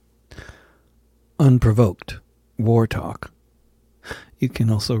Unprovoked War Talk. You can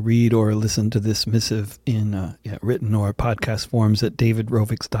also read or listen to this missive in written or podcast forms at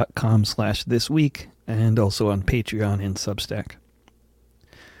davidrovics.com/thisweek and also on Patreon and Substack.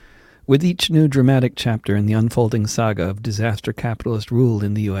 With each new dramatic chapter in the unfolding saga of disaster capitalist rule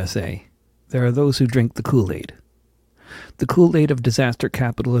in the USA, there are those who drink the Kool-Aid. The Kool-Aid of disaster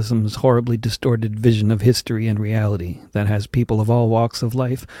capitalism's horribly distorted vision of history and reality that has people of all walks of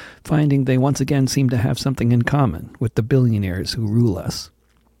life finding they once again seem to have something in common with the billionaires who rule us.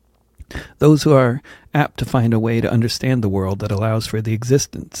 Those who are apt to find a way to understand the world that allows for the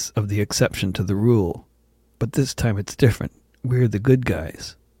existence of the exception to the rule. But this time it's different. We're the good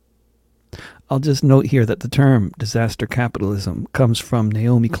guys. I'll just note here that the term disaster capitalism comes from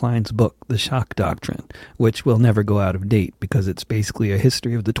Naomi Klein's book, The Shock Doctrine, which will never go out of date because it's basically a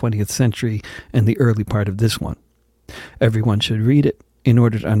history of the 20th century and the early part of this one. Everyone should read it in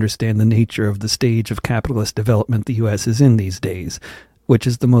order to understand the nature of the stage of capitalist development the U.S. is in these days, which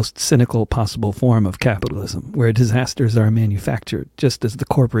is the most cynical possible form of capitalism, where disasters are manufactured just as the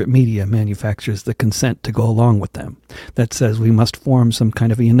corporate media manufactures the consent to go along with them, that says we must form some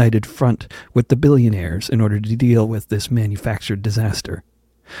kind of a united front with the billionaires in order to deal with this manufactured disaster.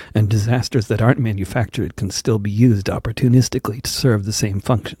 And disasters that aren't manufactured can still be used opportunistically to serve the same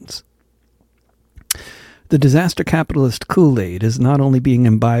functions. The disaster capitalist Kool-Aid is not only being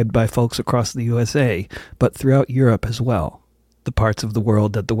imbibed by folks across the USA, but throughout Europe as well. The parts of the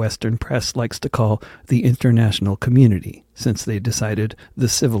world that the Western press likes to call the international community, since they decided the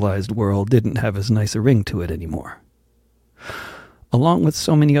civilized world didn't have as nice a ring to it anymore. Along with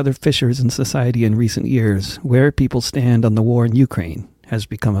so many other fissures in society in recent years, where people stand on the war in Ukraine has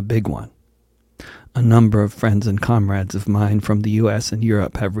become a big one. A number of friends and comrades of mine from the U.S. and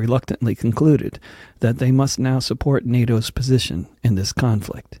Europe have reluctantly concluded that they must now support NATO's position in this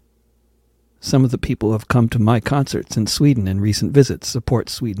conflict. Some of the people who have come to my concerts in Sweden in recent visits support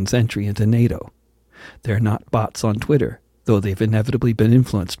Sweden's entry into NATO. They're not bots on Twitter, though they've inevitably been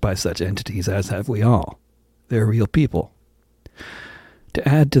influenced by such entities, as have we all. They're real people. To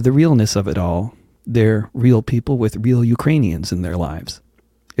add to the realness of it all, they're real people with real Ukrainians in their lives.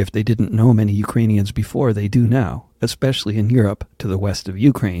 If they didn't know many Ukrainians before, they do now, especially in Europe to the west of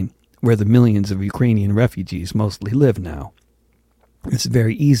Ukraine, where the millions of Ukrainian refugees mostly live now. It's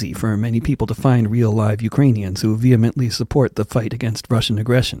very easy for many people to find real live Ukrainians who vehemently support the fight against Russian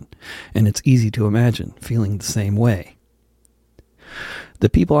aggression, and it's easy to imagine feeling the same way. The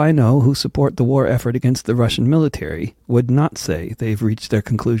people I know who support the war effort against the Russian military would not say they've reached their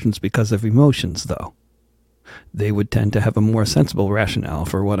conclusions because of emotions, though. They would tend to have a more sensible rationale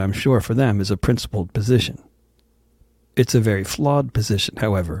for what I'm sure for them is a principled position. It's a very flawed position,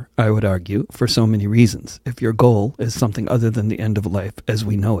 however, I would argue, for so many reasons, if your goal is something other than the end of life as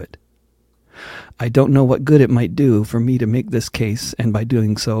we know it. I don't know what good it might do for me to make this case, and by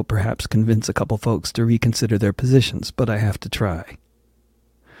doing so perhaps convince a couple folks to reconsider their positions, but I have to try.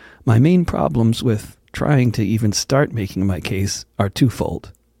 My main problems with trying to even start making my case are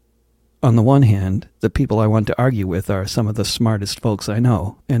twofold. On the one hand, the people I want to argue with are some of the smartest folks I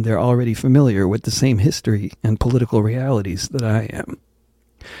know, and they're already familiar with the same history and political realities that I am.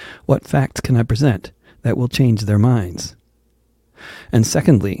 What facts can I present that will change their minds? And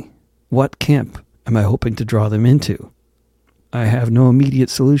secondly, what camp am I hoping to draw them into? I have no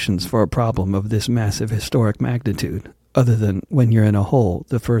immediate solutions for a problem of this massive historic magnitude, other than when you're in a hole,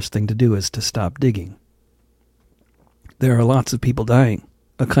 the first thing to do is to stop digging. There are lots of people dying.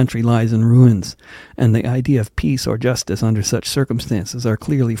 A country lies in ruins, and the idea of peace or justice under such circumstances are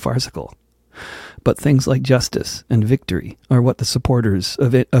clearly farcical. But things like justice and victory are what the supporters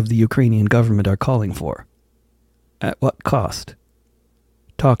of the Ukrainian government are calling for. At what cost?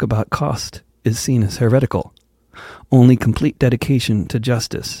 Talk about cost is seen as heretical. Only complete dedication to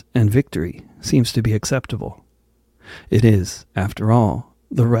justice and victory seems to be acceptable. It is, after all,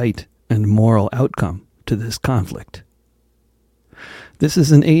 the right and moral outcome to this conflict. This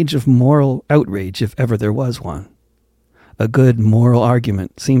is an age of moral outrage if ever there was one. A good moral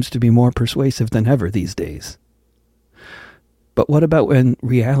argument seems to be more persuasive than ever these days. But what about when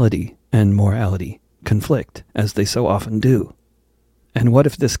reality and morality conflict, as they so often do? And what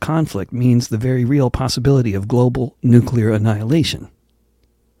if this conflict means the very real possibility of global nuclear annihilation?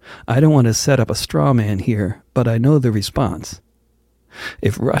 I don't want to set up a straw man here, but I know the response.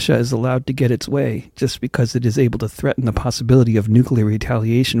 If Russia is allowed to get its way just because it is able to threaten the possibility of nuclear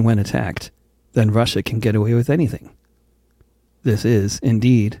retaliation when attacked, then Russia can get away with anything. This is,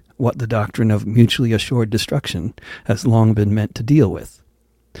 indeed, what the doctrine of mutually assured destruction has long been meant to deal with.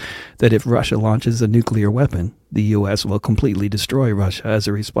 That if Russia launches a nuclear weapon, the U.S. will completely destroy Russia as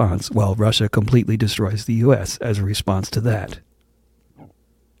a response, while Russia completely destroys the U.S. as a response to that.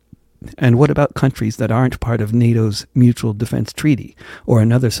 And what about countries that aren't part of NATO's Mutual Defense Treaty or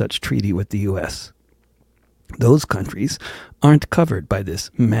another such treaty with the U.S.? Those countries aren't covered by this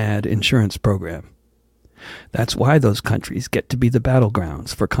mad insurance program. That's why those countries get to be the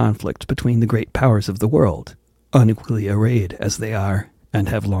battlegrounds for conflict between the great powers of the world, unequally arrayed as they are and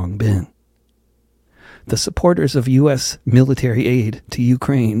have long been. The supporters of U.S. military aid to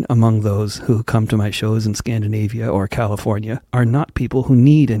Ukraine among those who come to my shows in Scandinavia or California are not people who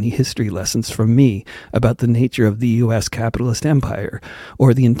need any history lessons from me about the nature of the U.S. capitalist empire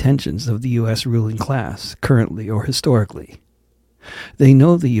or the intentions of the U.S. ruling class, currently or historically. They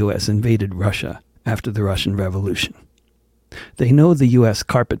know the U.S. invaded Russia after the Russian Revolution. They know the U.S.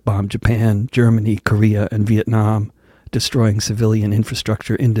 carpet-bombed Japan, Germany, Korea, and Vietnam, destroying civilian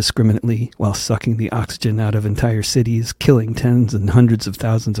infrastructure indiscriminately while sucking the oxygen out of entire cities, killing tens and hundreds of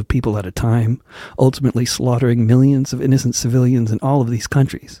thousands of people at a time, ultimately slaughtering millions of innocent civilians in all of these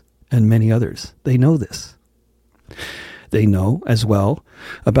countries, and many others. They know this. They know, as well,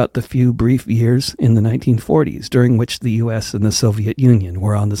 about the few brief years in the 1940s during which the U.S. and the Soviet Union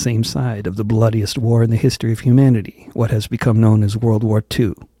were on the same side of the bloodiest war in the history of humanity, what has become known as World War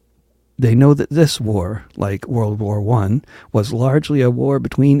II. They know that this war, like World War I, was largely a war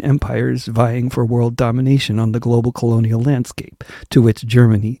between empires vying for world domination on the global colonial landscape, to which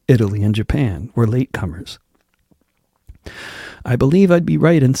Germany, Italy, and Japan were latecomers. I believe I'd be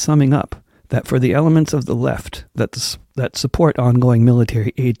right in summing up that for the elements of the left that support ongoing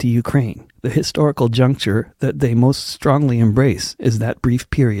military aid to Ukraine, the historical juncture that they most strongly embrace is that brief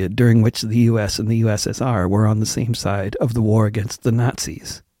period during which the U.S. and the USSR were on the same side of the war against the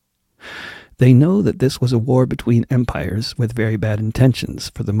Nazis. They know that this was a war between empires with very bad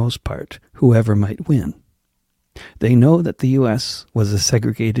intentions, for the most part, whoever might win. They know that the U.S. was a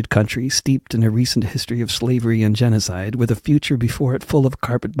segregated country steeped in a recent history of slavery and genocide, with a future before it full of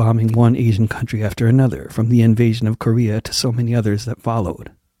carpet-bombing one Asian country after another, from the invasion of Korea to so many others that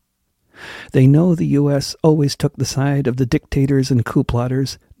followed. They know the U.S. always took the side of the dictators and coup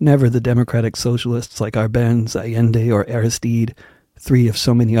plotters, never the democratic socialists like Arbenz, Allende, or Aristide, three of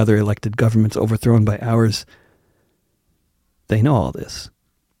so many other elected governments overthrown by ours. They know all this.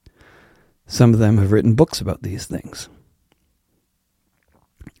 Some of them have written books about these things.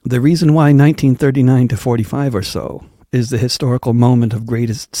 The reason why 1939 to 45 or so is the historical moment of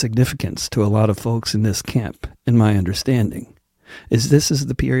greatest significance to a lot of folks in this camp, in my understanding, is this is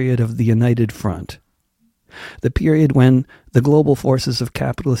the period of the United Front. The period when the global forces of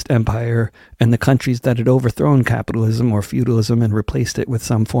capitalist empire and the countries that had overthrown capitalism or feudalism and replaced it with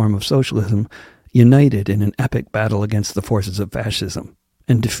some form of socialism united in an epic battle against the forces of fascism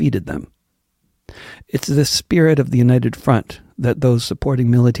and defeated them. It's this spirit of the United Front that those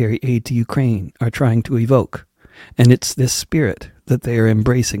supporting military aid to Ukraine are trying to evoke, and it's this spirit that they are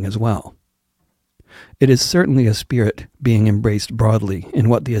embracing as well. It is certainly a spirit being embraced broadly in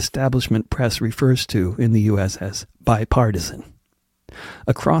what the establishment press refers to in the U.S. as bipartisan.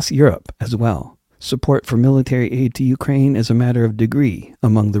 Across Europe as well, support for military aid to Ukraine is a matter of degree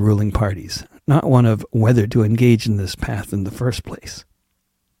among the ruling parties, not one of whether to engage in this path in the first place.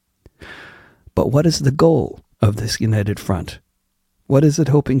 But what is the goal of this united front? What is it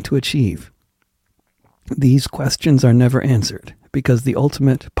hoping to achieve? These questions are never answered, because the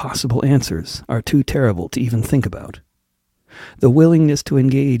ultimate possible answers are too terrible to even think about. The willingness to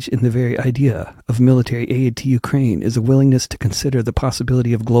engage in the very idea of military aid to Ukraine is a willingness to consider the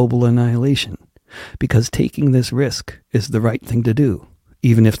possibility of global annihilation, because taking this risk is the right thing to do,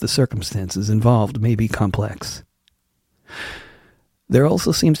 even if the circumstances involved may be complex. There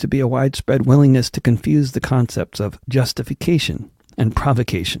also seems to be a widespread willingness to confuse the concepts of justification and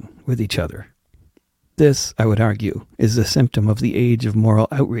provocation with each other. This, I would argue, is a symptom of the age of moral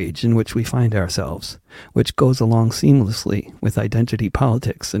outrage in which we find ourselves, which goes along seamlessly with identity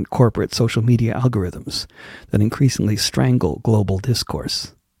politics and corporate social media algorithms that increasingly strangle global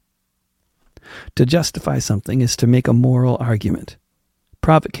discourse. To justify something is to make a moral argument.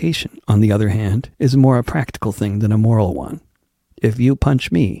 Provocation, on the other hand, is more a practical thing than a moral one. If you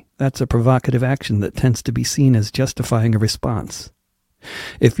punch me, that's a provocative action that tends to be seen as justifying a response.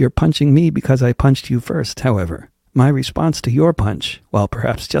 If you're punching me because I punched you first, however, my response to your punch, while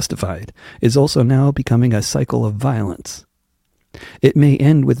perhaps justified, is also now becoming a cycle of violence. It may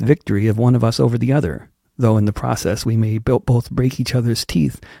end with victory of one of us over the other, though in the process we may both break each other's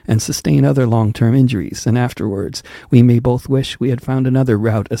teeth and sustain other long-term injuries, and afterwards we may both wish we had found another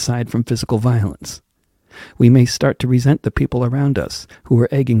route aside from physical violence. We may start to resent the people around us who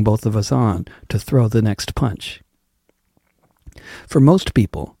are egging both of us on to throw the next punch. For most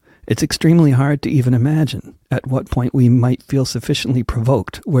people, it's extremely hard to even imagine at what point we might feel sufficiently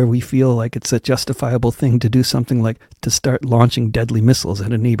provoked where we feel like it's a justifiable thing to do something like to start launching deadly missiles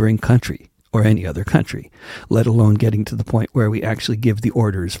at a neighboring country or any other country, let alone getting to the point where we actually give the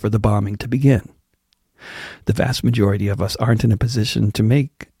orders for the bombing to begin. The vast majority of us aren't in a position to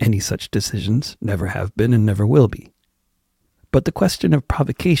make any such decisions, never have been and never will be. But the question of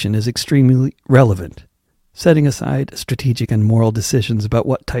provocation is extremely relevant, setting aside strategic and moral decisions about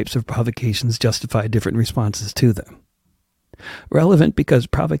what types of provocations justify different responses to them. Relevant because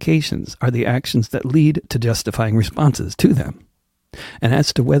provocations are the actions that lead to justifying responses to them. And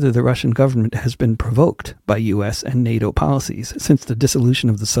as to whether the Russian government has been provoked by U.S. and NATO policies since the dissolution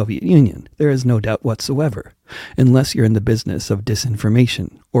of the Soviet Union, there is no doubt whatsoever, unless you're in the business of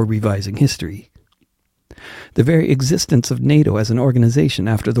disinformation or revising history. The very existence of NATO as an organization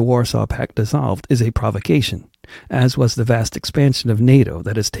after the Warsaw Pact dissolved is a provocation, as was the vast expansion of NATO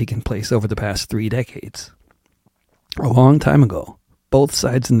that has taken place over the past 3 decades. A long time ago, both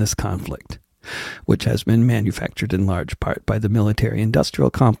sides in this conflict, which has been manufactured in large part by the military-industrial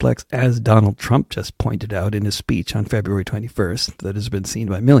complex, as Donald Trump just pointed out in his speech on February 21st that has been seen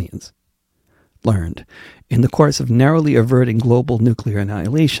by millions, learned, in the course of narrowly averting global nuclear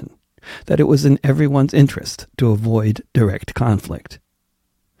annihilation, that it was in everyone's interest to avoid direct conflict.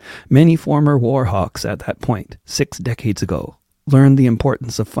 Many former war hawks at that point, 6 decades ago, learned the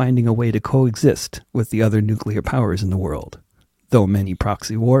importance of finding a way to coexist with the other nuclear powers in the world, though many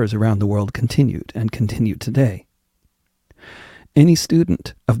proxy wars around the world continued and continue today. Any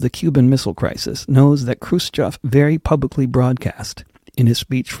student of the Cuban Missile Crisis knows that Khrushchev very publicly broadcast, in his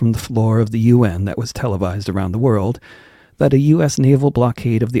speech from the floor of the UN that was televised around the world, that a U.S. naval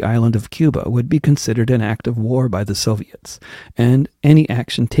blockade of the island of Cuba would be considered an act of war by the Soviets, and any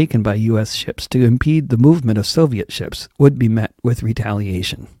action taken by U.S. ships to impede the movement of Soviet ships would be met with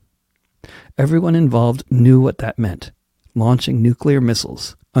retaliation. Everyone involved knew what that meant, launching nuclear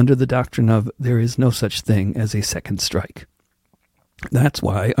missiles under the doctrine of there is no such thing as a second strike. That's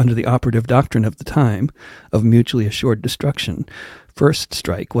why, under the operative doctrine of the time of mutually assured destruction, first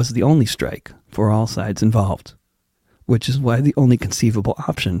strike was the only strike for all sides involved, which is why the only conceivable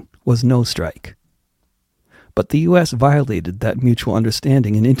option was no strike. But the U.S. violated that mutual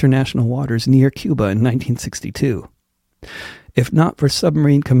understanding in international waters near Cuba in 1962. If not for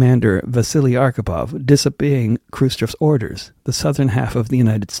submarine commander Vasily Arkhipov disobeying Khrushchev's orders, the southern half of the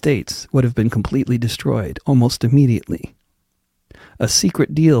United States would have been completely destroyed almost immediately. A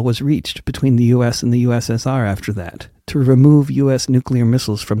secret deal was reached between the U.S. and the USSR after that to remove U.S. nuclear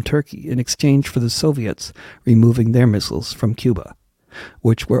missiles from Turkey in exchange for the Soviets removing their missiles from Cuba,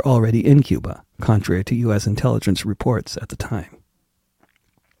 which were already in Cuba, contrary to U.S. intelligence reports at the time.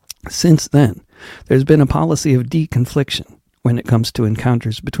 Since then, there's been a policy of deconfliction when it comes to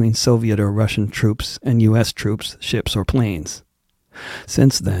encounters between Soviet or Russian troops and U.S. troops, ships, or planes.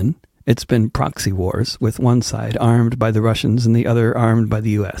 Since then, it's been proxy wars, with one side armed by the Russians and the other armed by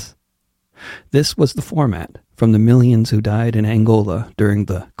the U.S. This was the format, from the millions who died in Angola during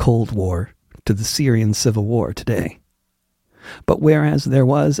the Cold War to the Syrian civil war today. But whereas there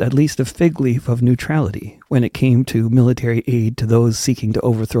was at least a fig leaf of neutrality when it came to military aid to those seeking to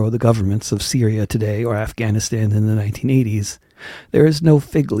overthrow the governments of Syria today or Afghanistan in the 1980s, there is no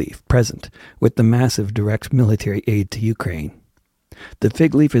fig leaf present with the massive direct military aid to Ukraine. The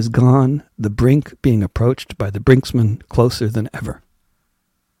fig leaf is gone, the brink being approached by the brinksman closer than ever.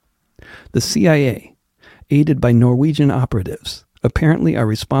 The CIA, aided by Norwegian operatives, apparently are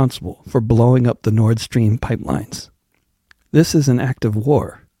responsible for blowing up the Nord Stream pipelines. This is an act of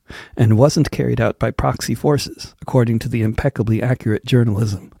war, and wasn't carried out by proxy forces, according to the impeccably accurate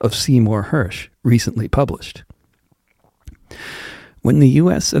journalism of Seymour Hersh, recently published. When the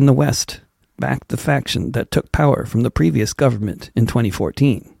U.S. and the West backed the faction that took power from the previous government in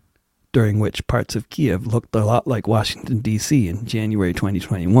 2014, during which parts of Kiev looked a lot like Washington, D.C. in January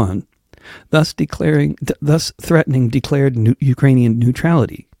 2021, thus threatening declared Ukrainian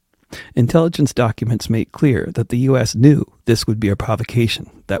neutrality, intelligence documents make clear that the U.S. knew this would be a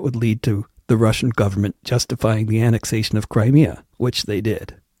provocation that would lead to the Russian government justifying the annexation of Crimea, which they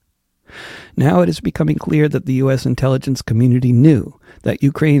did. Now it is becoming clear that the U.S. intelligence community knew that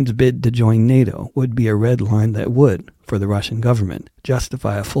Ukraine's bid to join NATO would be a red line that would, for the Russian government,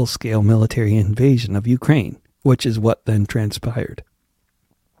 justify a full-scale military invasion of Ukraine, which is what then transpired.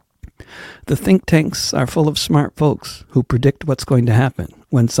 The think tanks are full of smart folks who predict what's going to happen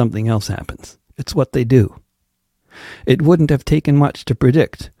when something else happens. It's what they do. It wouldn't have taken much to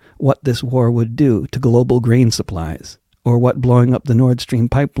predict what this war would do to global grain supplies, or what blowing up the Nord Stream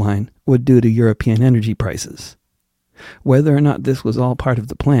pipeline would do to European energy prices. Whether or not this was all part of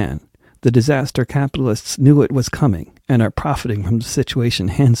the plan, the disaster capitalists knew it was coming and are profiting from the situation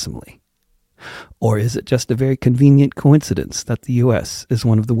handsomely. Or is it just a very convenient coincidence that the U.S. is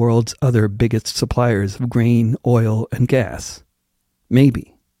one of the world's other biggest suppliers of grain, oil, and gas?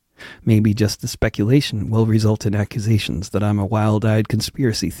 Maybe. Maybe just the speculation will result in accusations that I'm a wild-eyed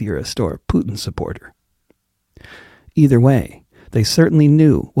conspiracy theorist or Putin supporter. Either way, they certainly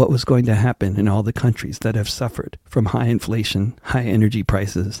knew what was going to happen in all the countries that have suffered from high inflation, high energy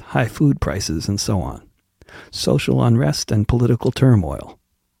prices, high food prices, and so on. Social unrest and political turmoil.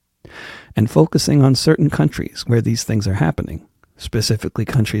 And focusing on certain countries where these things are happening, specifically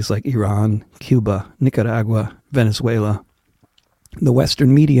countries like Iran, Cuba, Nicaragua, Venezuela, the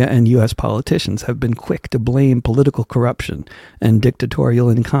Western media and U.S. politicians have been quick to blame political corruption and dictatorial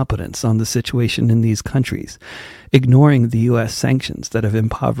incompetence on the situation in these countries, ignoring the U.S. sanctions that have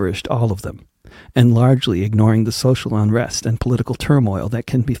impoverished all of them, and largely ignoring the social unrest and political turmoil that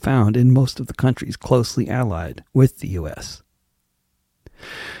can be found in most of the countries closely allied with the U.S.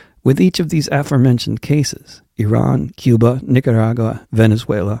 With each of these aforementioned cases, Iran, Cuba, Nicaragua,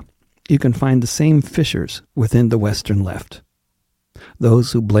 Venezuela, you can find the same fissures within the Western left.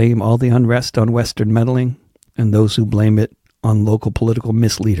 Those who blame all the unrest on Western meddling, and those who blame it on local political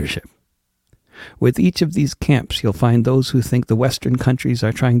misleadership. With each of these camps, you'll find those who think the Western countries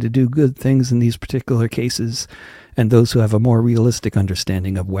are trying to do good things in these particular cases, and those who have a more realistic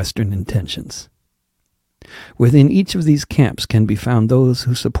understanding of Western intentions. Within each of these camps can be found those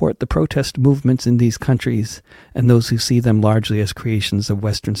who support the protest movements in these countries, and those who see them largely as creations of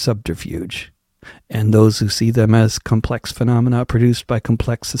Western subterfuge, and those who see them as complex phenomena produced by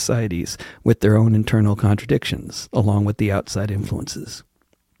complex societies with their own internal contradictions, along with the outside influences.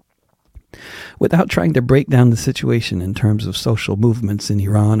 Without trying to break down the situation in terms of social movements in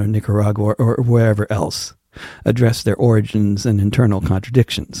Iran or Nicaragua or wherever else, address their origins and internal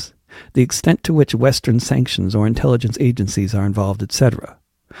contradictions, the extent to which Western sanctions or intelligence agencies are involved, etc.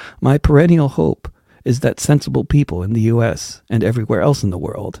 My perennial hope is that sensible people in the U.S. and everywhere else in the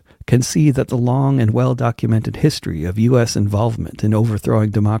world can see that the long and well-documented history of U.S. involvement in overthrowing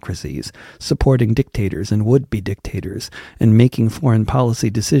democracies, supporting dictators and would-be dictators, and making foreign policy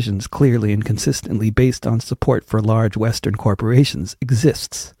decisions clearly and consistently based on support for large Western corporations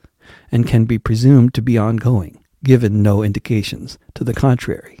exists, and can be presumed to be ongoing, given no indications to the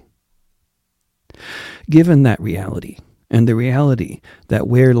contrary. Given that reality, and the reality that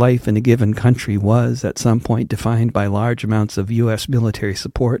where life in a given country was at some point defined by large amounts of U.S. military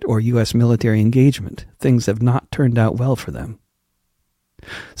support or U.S. military engagement, things have not turned out well for them.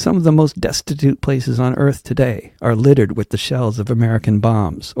 Some of the most destitute places on Earth today are littered with the shells of American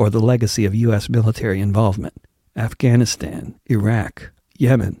bombs or the legacy of U.S. military involvement. Afghanistan, Iraq,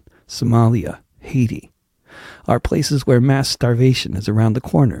 Yemen, Somalia, Haiti are places where mass starvation is around the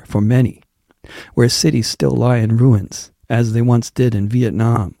corner for many, where cities still lie in ruins, as they once did in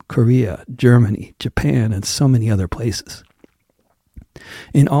Vietnam, Korea, Germany, Japan, and so many other places.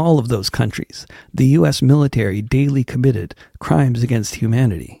 In all of those countries, the U.S. military daily committed crimes against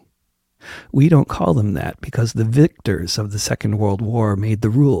humanity. We don't call them that because the victors of the Second World War made the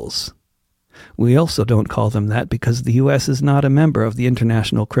rules. We also don't call them that because the U.S. is not a member of the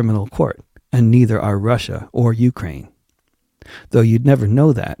International Criminal Court, and neither are Russia or Ukraine. Though you'd never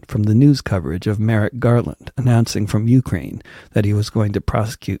know that from the news coverage of Merrick Garland announcing from Ukraine that he was going to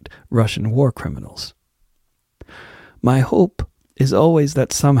prosecute Russian war criminals. My hope is always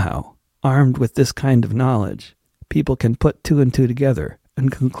that somehow, armed with this kind of knowledge, people can put two and two together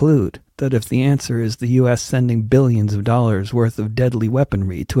and conclude that if the answer is the U.S. sending billions of dollars worth of deadly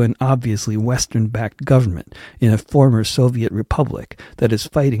weaponry to an obviously Western-backed government in a former Soviet republic that is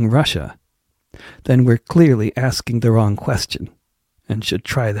fighting Russia, then we're clearly asking the wrong question, and should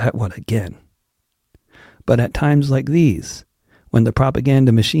try that one again. But at times like these, when the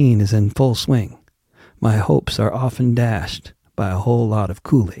propaganda machine is in full swing, my hopes are often dashed by a whole lot of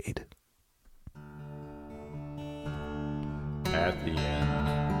Kool-Aid. At the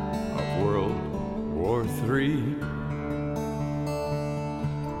end of World War III,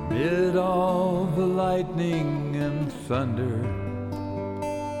 amid all the lightning and thunder,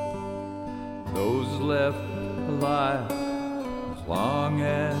 those left alive, as long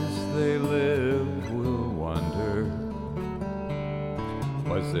as they live, will wonder,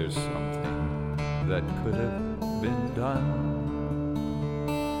 was there something that could have been done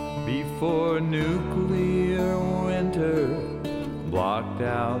before nuclear winter blocked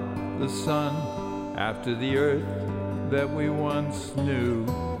out the sun, after the earth that we once knew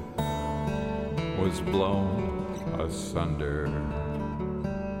was blown asunder.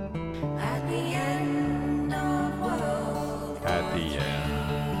 At the end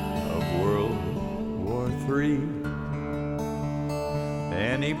of World War III,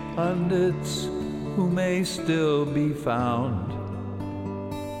 any pundits who may still be found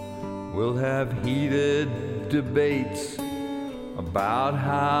will have heated debates about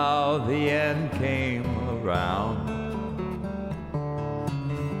how the end came around.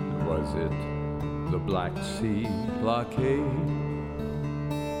 Was it the Black Sea blockade?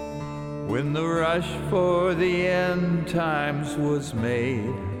 When the rush for the end times was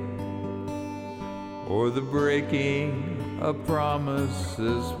made? Or the breaking of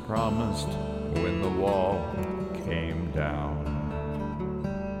promises promised when the wall came down?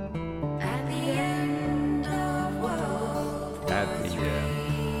 At the end of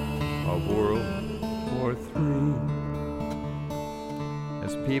World War III,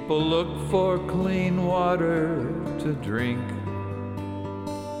 as people look for clean water to drink,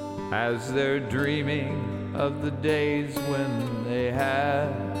 as they're dreaming of the days when they had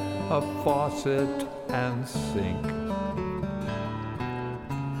a faucet and sink,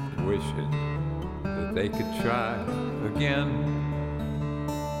 wishing that they could try again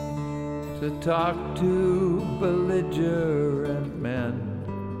to talk to belligerent men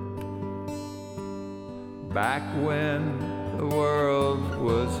back when the world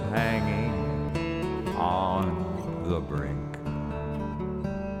was hanging on the brink.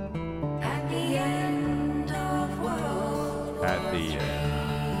 At the end of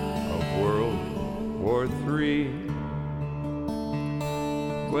World War III,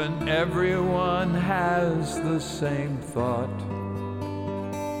 when everyone has the same thought,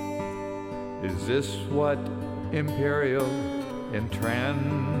 is this what imperial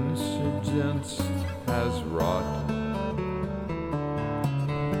intransigence has wrought?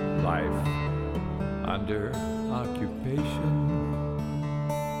 Life under occupation,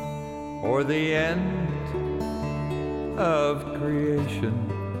 or the end of creation?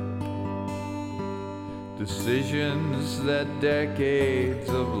 Decisions that decades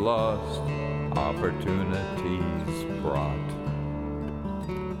of lost opportunities brought.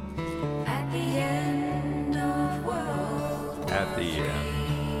 At the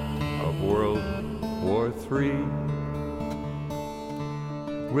end of World War III,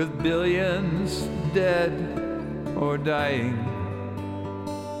 with billions dead or dying,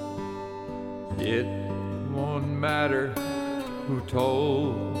 it won't matter who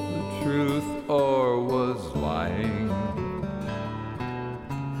told the truth or was lying.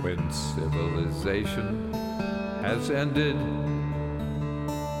 When civilization has ended,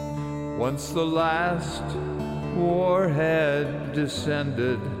 once the last warhead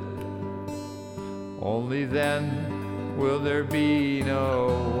descended, only then will there be no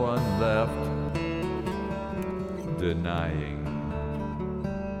one left denying.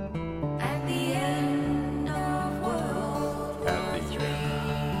 At the end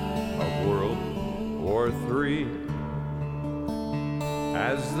of World War III,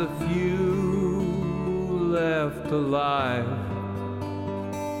 as the few left alive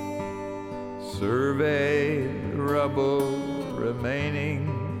survey the rubble remaining,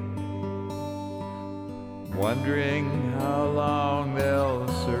 wondering how long they'll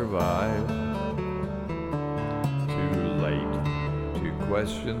survive. Too late to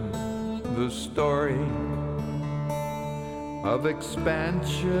question the story of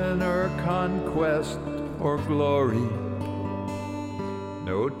expansion or conquest or glory.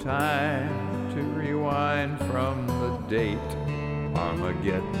 No time to rewind from the date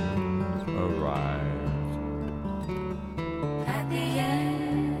Armageddon arrived.